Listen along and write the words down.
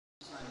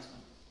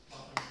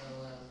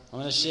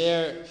want to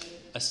share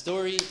a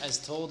story as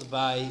told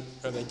by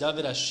Rabbi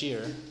David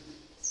Ashear.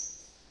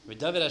 Rabbi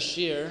David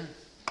Ashear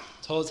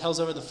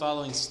tells over the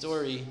following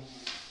story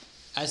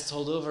as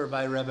told over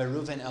by Rabbi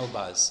Reuven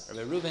Elbaz.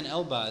 Rabbi Reuven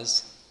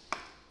Elbaz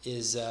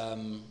is a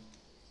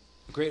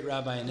great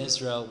rabbi in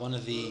Israel, one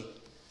of the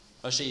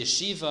Rosh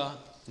Yeshiva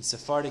and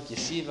Sephardic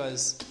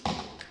yeshivas,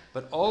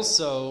 but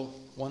also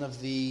one of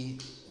the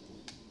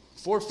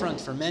forefront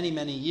for many,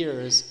 many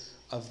years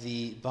of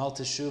the Baal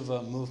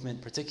Teshuvah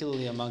movement,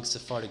 particularly among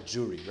Sephardic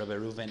Jewry, Rabbi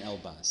Reuven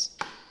Elbaz.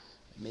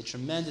 He made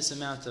tremendous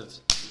amount of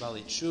Baal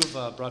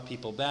Teshuvah, brought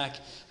people back.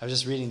 I was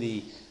just reading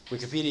the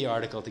Wikipedia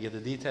article to get the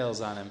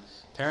details on him.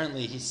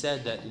 Apparently, he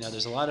said that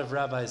there's a lot of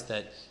rabbis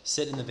that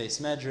sit in the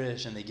Beis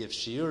Medrash and they give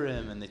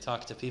shiurim and they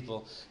talk to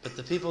people, but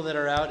the people that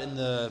are out in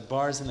the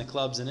bars and the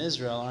clubs in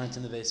Israel aren't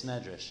in the Beis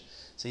Medrash.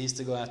 So he used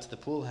to go out to the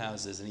pool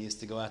houses and he used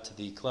to go out to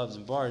the clubs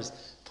and bars,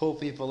 pull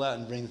people out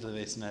and bring them to the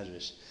Beis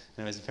Medrash.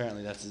 Anyways,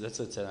 apparently that's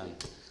what's said on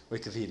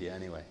Wikipedia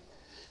anyway.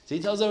 So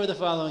he tells over the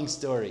following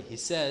story. He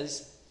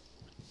says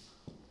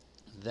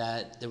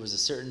that there was a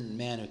certain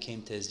man who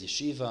came to his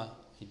yeshiva.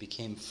 He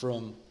became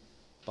from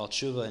Baal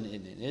Tshuva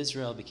in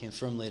Israel, became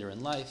from later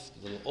in life,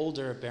 a little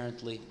older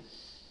apparently,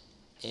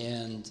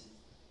 and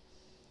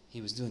he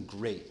was doing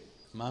great.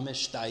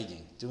 Mamish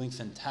steiging, doing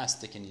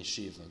fantastic in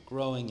yeshiva,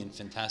 growing in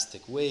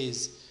fantastic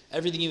ways,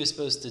 everything he was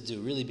supposed to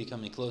do, really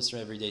becoming closer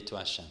every day to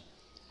Hashem.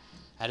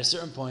 At a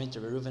certain point,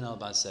 Rabbi Reuven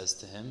Elbaz says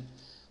to him,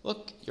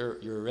 look, you're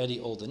already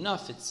old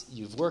enough,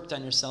 you've worked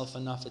on yourself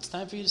enough, it's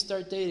time for you to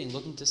start dating,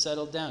 looking to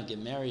settle down, get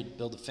married,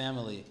 build a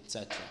family,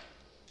 etc.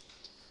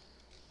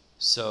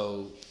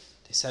 So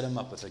they set him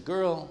up with a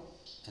girl,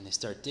 and they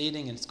start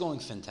dating, and it's going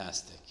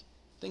fantastic.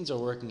 Things are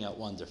working out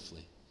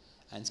wonderfully.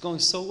 And it's going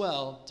so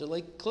well, they're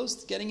like close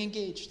to getting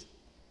engaged.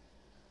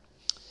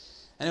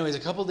 Anyways, a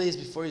couple days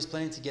before he's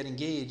planning to get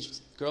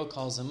engaged, the girl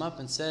calls him up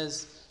and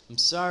says, I'm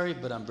sorry,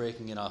 but I'm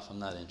breaking it off. I'm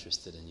not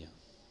interested in you.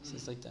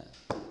 Just like that.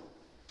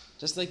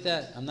 Just like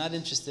that. I'm not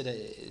interested.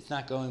 It's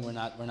not going. We're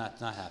not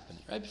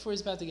happening. Right before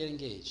he's about to get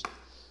engaged.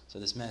 So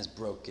this man is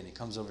broken. He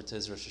comes over to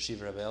his Rosh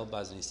Yeshiva, Rabbi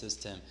Elbaz, and he says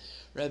to him,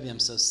 Rabbi, I'm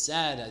so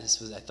sad.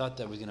 I thought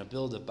that we were going to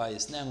build a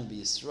Bayis Nam and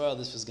be Yisrael.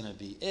 This was going to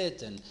be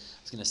it, and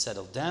I was going to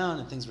settle down,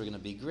 and things were going to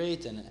be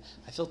great, and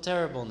I feel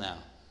terrible now.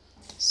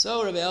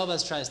 So Rabbi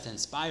Elbaz tries to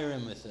inspire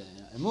him with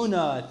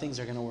emunah, things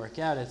are going to work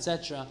out,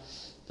 etc.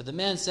 But the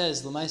man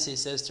says, Maaseh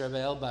says to Rabbi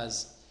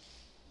Elbaz,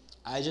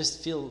 I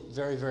just feel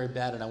very, very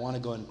bad, and I want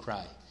to go and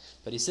cry.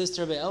 But he says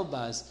to Rabbi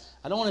Elbaz,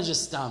 I don't want to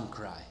just stam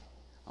cry.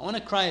 I want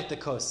to cry at the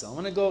kosel. I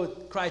want to go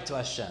cry to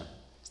Hashem.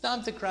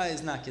 Stam to cry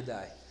is not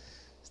kedai.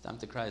 Stam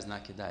to cry is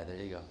not kedai. There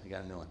you go. You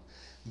got a new one.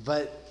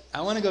 But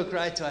I want to go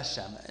cry to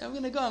Hashem. I'm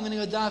going to go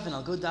daven.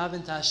 I'll go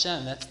daven to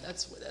Hashem.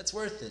 That's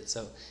worth it.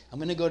 So I'm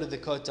going to go to the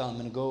kotel. I'm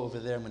going to go over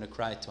there. I'm going to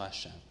cry to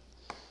Hashem.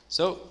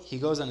 So he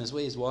goes on his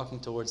way. He's walking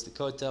towards the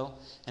kotel.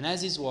 And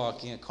as he's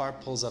walking, a car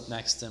pulls up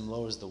next to him,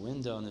 lowers the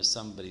window, and there's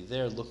somebody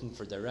there looking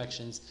for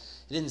directions.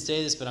 He didn't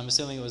say this, but I'm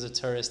assuming it was a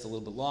tourist, a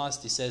little bit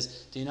lost. He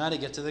says, do you know how to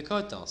get to the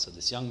kotel? So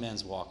this young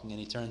man's walking, and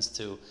he turns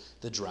to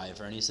the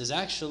driver, and he says,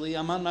 actually,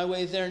 I'm on my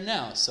way there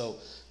now. So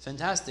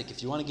fantastic.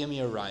 If you want to give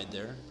me a ride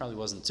there, probably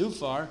wasn't too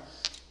far,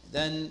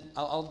 then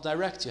I'll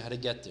direct you how to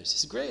get there. So he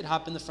says, great.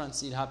 Hop in the front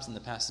seat, hops in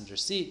the passenger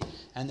seat,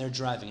 and they're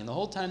driving. And the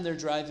whole time they're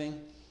driving,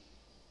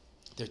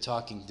 they're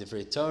talking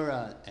Divrei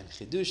Torah and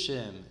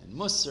Chidushim and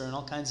Musar and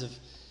all kinds of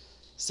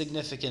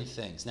significant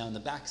things. Now, in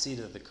the back seat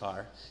of the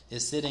car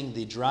is sitting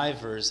the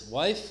driver's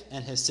wife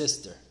and his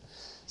sister.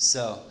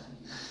 So,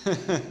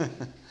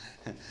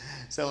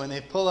 so when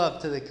they pull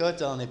up to the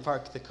kotel and they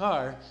park the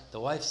car, the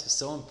wife was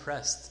so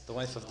impressed. The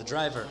wife of the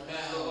driver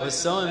was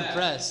so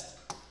impressed.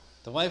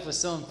 The wife was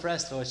so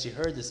impressed by what she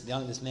heard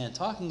this man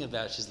talking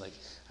about. She's like,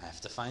 I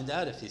have to find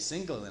out if he's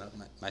single.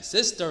 My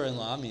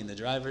sister-in-law, the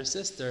driver's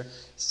sister,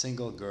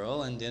 single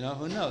girl, and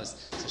who knows.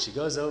 So she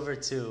goes over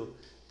to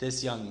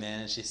this young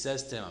man and she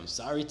says to him, I'm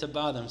sorry to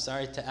bother, I'm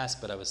sorry to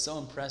ask, but I was so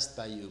impressed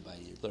by you, by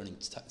your learning,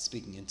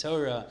 speaking in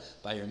Torah,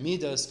 by your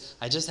midos.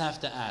 I just have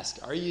to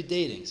ask, are you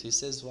dating? So he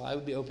says, well, I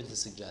would be open to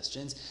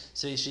suggestions.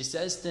 So she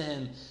says to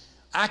him,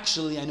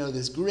 actually, I know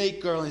this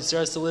great girl, and he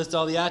starts to list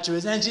all the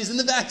attributes, and she's in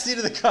the back seat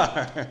of the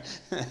car,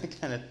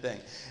 that kind of thing.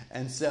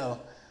 And so,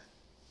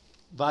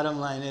 bottom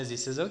line is, he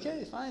says,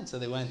 okay, fine. So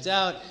they went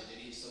out. Did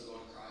he still go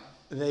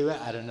and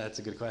cry? I don't know, that's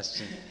a good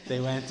question. They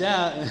went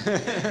out.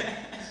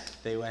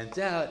 They went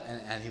out,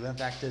 and he went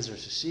back to his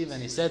Rosh Yeshiva,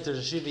 and he said to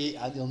Rosh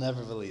Yeshiva, you'll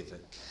never believe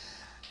it.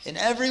 In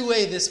every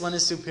way, this one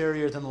is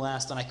superior than the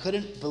last one. I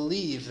couldn't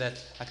believe that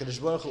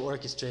HaKadosh Baruch Hu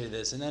orchestrated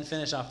this. And then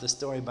finish off the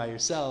story by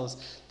yourselves.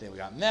 They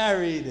got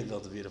married, they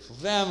built a beautiful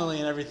family,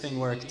 and everything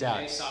worked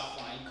out.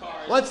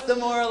 What's the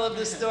moral of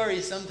the story?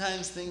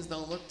 Sometimes things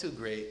don't look too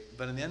great,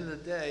 but in the end of the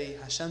day,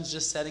 Hashem's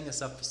just setting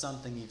us up for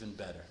something even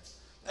better.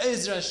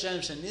 Ezra Hashem,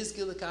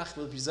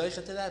 we'll be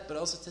zocheh to that, but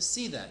also to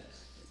see that.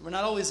 We're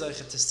not always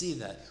zocheh to see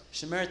that. We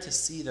should merit to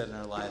see that in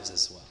our lives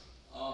as well.